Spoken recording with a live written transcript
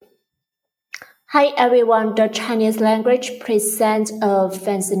Hi everyone, the Chinese language presents a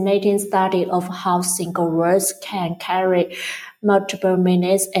fascinating study of how single words can carry multiple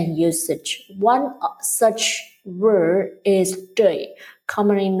meanings and usage. One such word is 对,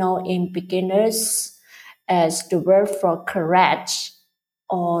 commonly known in beginners as the word for correct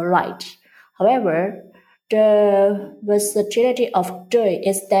or right. However, the versatility of 对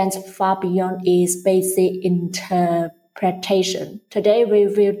extends far beyond its basic interpretation. Today, we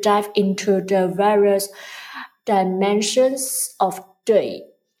will dive into the various dimensions of 对,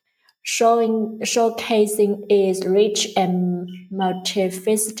 showcasing its rich and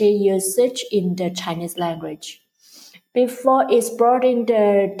multifaceted usage in the Chinese language. Before exploring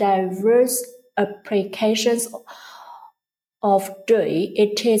the diverse applications of 对,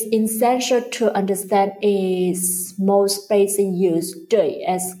 it is essential to understand its most basic use. 对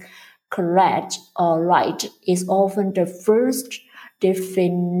as correct or right is often the first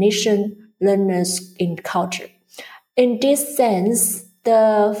definition learners encounter. In this sense,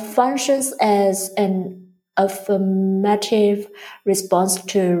 the functions as an affirmative response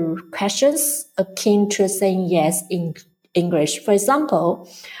to questions akin to saying yes in English. For example,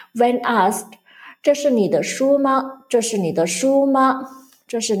 when asked, 这是你的书吗？这是你的书吗？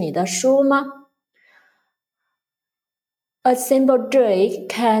这是你的书吗？ A simple 对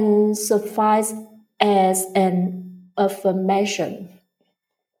can suffice as an affirmation.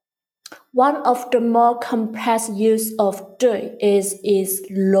 One of the more complex use of 对 is its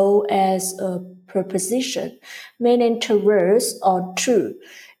role as a preposition, meaning towards or to.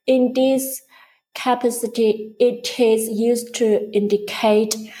 In this capacity, it is used to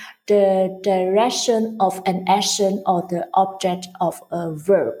indicate the direction of an action or the object of a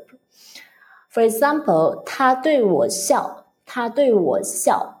verb. For example, 他对我笑，他对我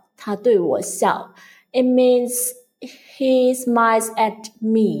笑，他对我笑. It means he smiles at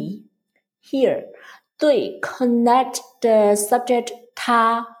me. Here, 对 connect the subject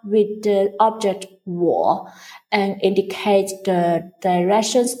他 with the object 我 and indicate the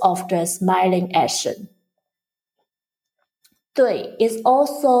directions of the smiling action. 对 is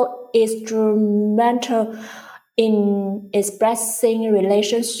also instrumental in expressing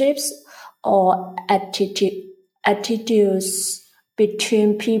relationships or attitudes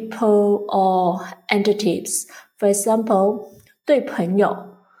between people or entities. For example, 对朋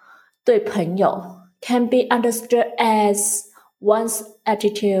友 can be understood as one's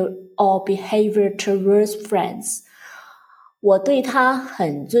attitude or behavior towards friends. 我对他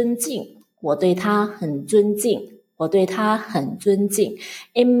很尊敬，我对他很尊敬，我对他很尊敬.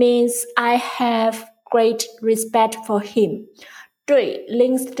 It means I have great respect for him. 对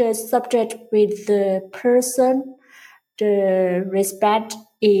links the subject with the person. The respect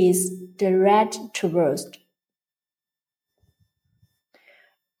is direct towards.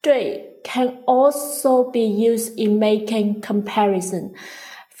 对 can also be used in making comparison.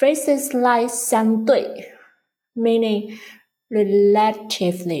 Phrases like 相对 meaning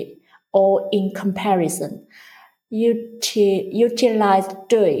relatively or in comparison, utilize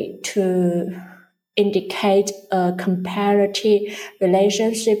对 to indicate a comparative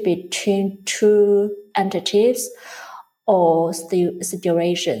relationship between two entities or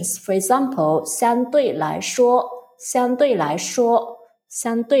situations. For example, 相对来说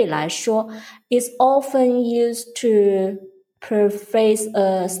is often used to preface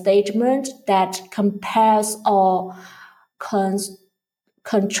a statement that compares or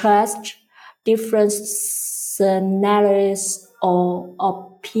contrasts different scenarios or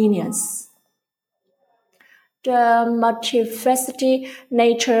opinions. The multifaceted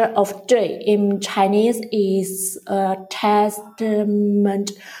nature of 对 in Chinese is a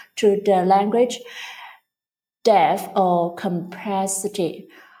testament to the language depth or complexity.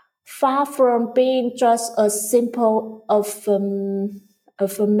 Far from being just a simple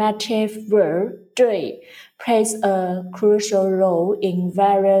affirmative verb, 对 plays a crucial role in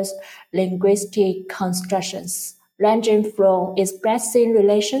various linguistic constructions, ranging from expressing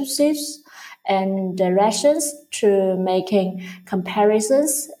relationships and directions to making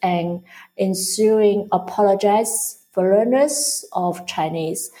comparisons and ensuing apologies for learners of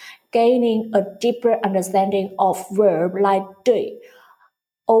Chinese. Gaining a deeper understanding of verb like 对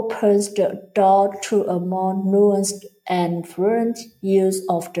opens the door to a more nuanced and fluent use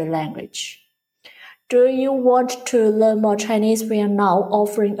of the language. Do you want to learn more Chinese? We are now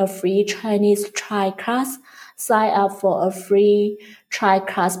offering a free Chinese try class. Sign up for a free try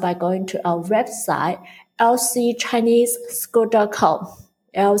class by going to our website, lcchineseschool.com,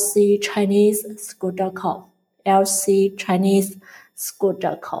 lcchineseschool.com,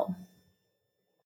 lcchineseschool.com.